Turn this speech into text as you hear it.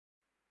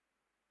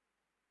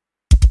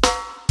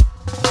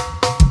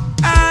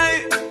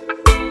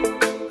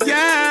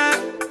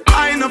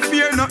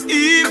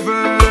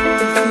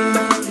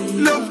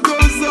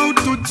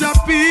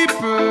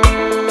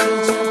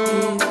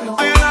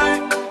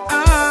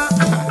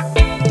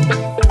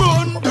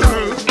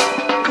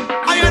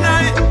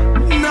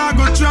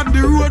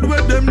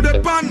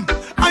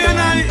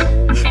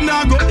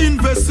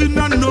investing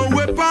in no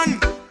weapon.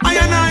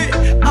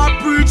 I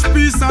preach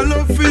peace and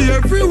love for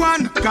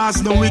everyone.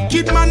 Cause no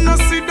wicked man no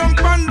sit down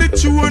on the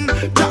tune.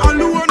 Jah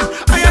alone.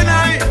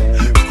 I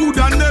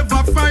coulda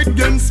never fight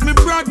against me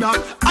brother.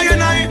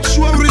 I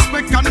show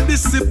respect and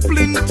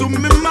discipline to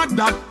me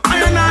mother.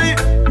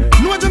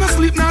 No one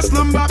sleep, no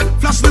slumber.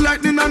 Flash the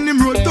lightning and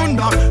him roll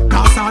thunder.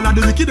 Cause all of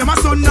the wicked them a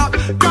sunder.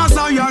 Cause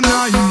I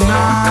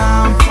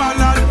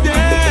follow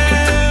them.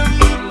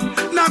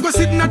 Now go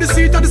sitting at the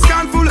seat of the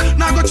scornful.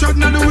 Now go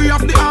trotting at the way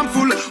of the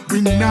harmful.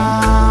 We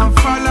now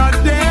follow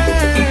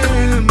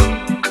them.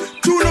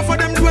 True enough for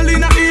them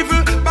dwelling in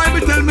evil.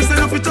 Bible tell me say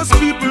no fit just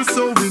people.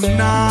 So we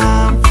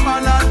now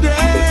follow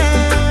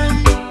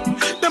them.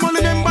 Them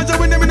only remember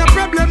when them in a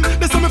problem.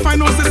 They say me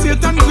find out say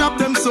Satan grab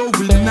them. So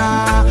we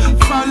now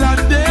follow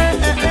them.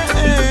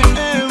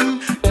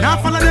 Now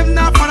follow them,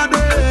 now follow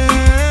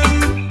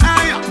them.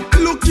 Hey,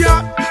 look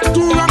ya,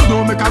 do wrong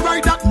don't make a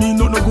right. That mean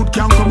no good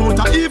can come out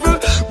of evil.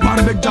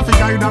 One big Jaffe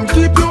guide and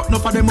keep you.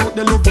 Enough of them out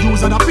they love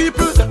use other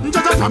people.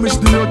 Just a promise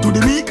the earth to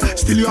the meek.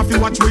 Still you have to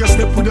watch where you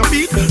step with your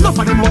feet. Enough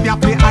of them out there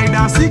play hide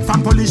and seek.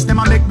 From police them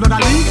a make blood a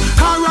leak.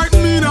 Alright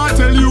me not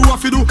tell you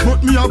what to do.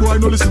 But me a boy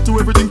no listen to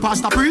everything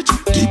pastor preach.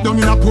 Deep down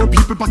in a poor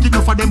people pocket.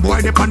 Enough of them boy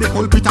they pan the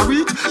pulpit a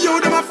reach. Yo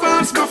them a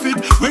false prophet.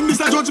 When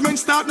this a judgment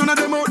start none of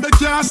them out they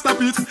can't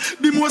stop it.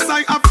 The most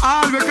I have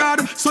all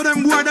record. So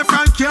them boy they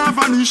front can't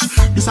vanish.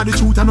 This a the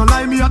truth and no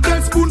lie. Me a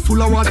tell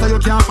spoonful of water you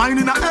can't find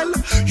in a hell.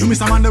 You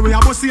miss a man the way I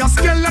bust see a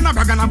scale. And a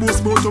brag and a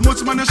boast about too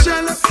much man a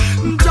shell.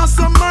 Just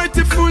so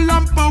mighty full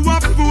and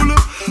powerful.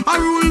 I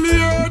rule the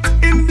earth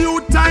in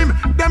due time.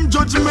 Them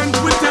judgment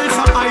will tell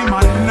so I'm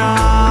a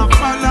now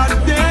follow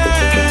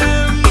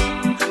them.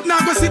 Now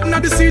go sitting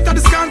at the seat of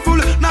the scornful.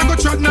 Now go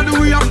trotting at the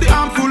way of the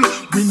harmful.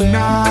 We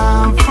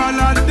now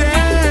follow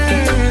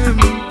them.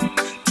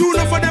 True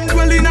enough for them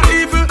dwelling in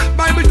evil.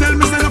 Bible tell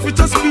me say no fit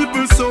just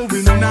people. So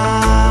we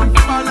now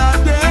follow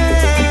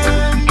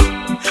them.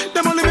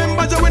 Them only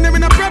remember Jah when them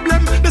in a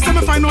problem. They say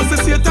me find out say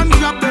Satan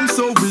grab them.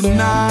 So we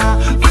now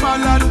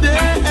follow them.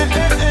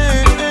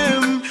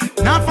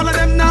 Now follow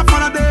them, now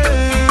follow them.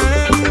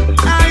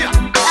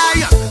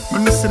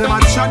 When you see them a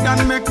chat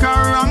and make a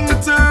wrong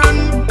turn.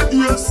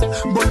 Yes,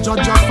 but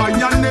judge of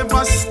fire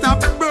never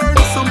stop burn.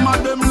 Some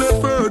of them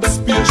left earth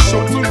space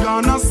shuttle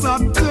down a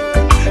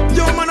Saturn.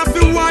 Yo man I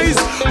feel wise,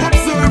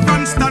 observe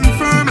and stand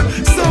firm.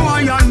 So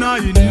I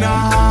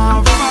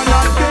now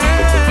follow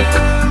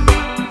them.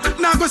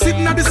 Now go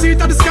sitting at the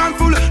seat of the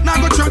scornful. Now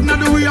go trotting at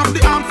the way of the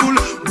harmful.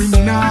 We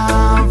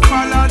now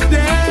follow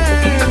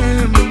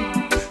them.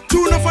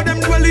 True enough for them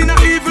dwelling in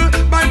evil.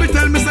 Bible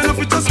tell me say no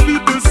fit just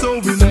people. So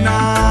we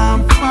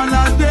now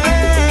follow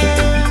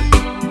them.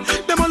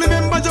 Them only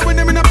remember Jah when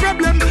them in a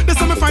problem. They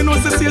say me find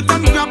out say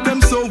Satan grab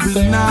them. So we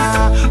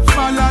now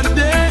follow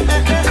them.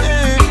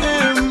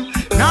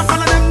 Now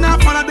follow them, now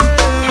follow them.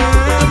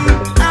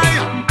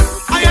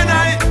 I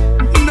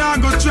now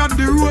go trap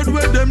the road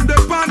where them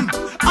depend.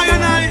 I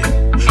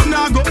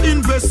now go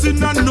invest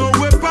in a no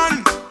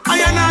weapon.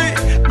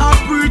 I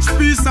preach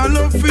peace and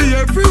love for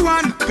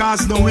everyone.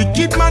 Cause no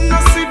wicked man no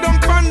sit down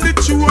on the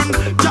tune.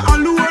 Jah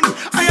alone.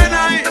 I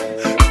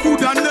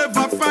coulda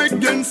never fight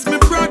against me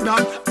brother.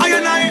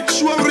 I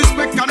show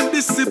respect and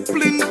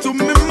discipline to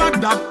me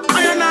mother.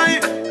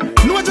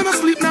 No one no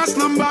sleep, no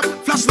slumber.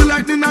 Flash the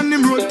lightning and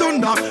him roll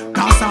thunder.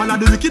 Cause all of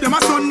the wicked them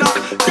a sunder.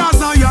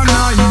 Cause I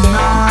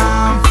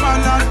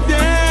follow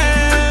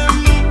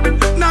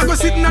them. Now go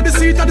sitting at the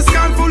seat of the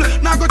scornful.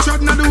 Now go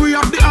trotting at the way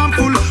of the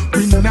harmful.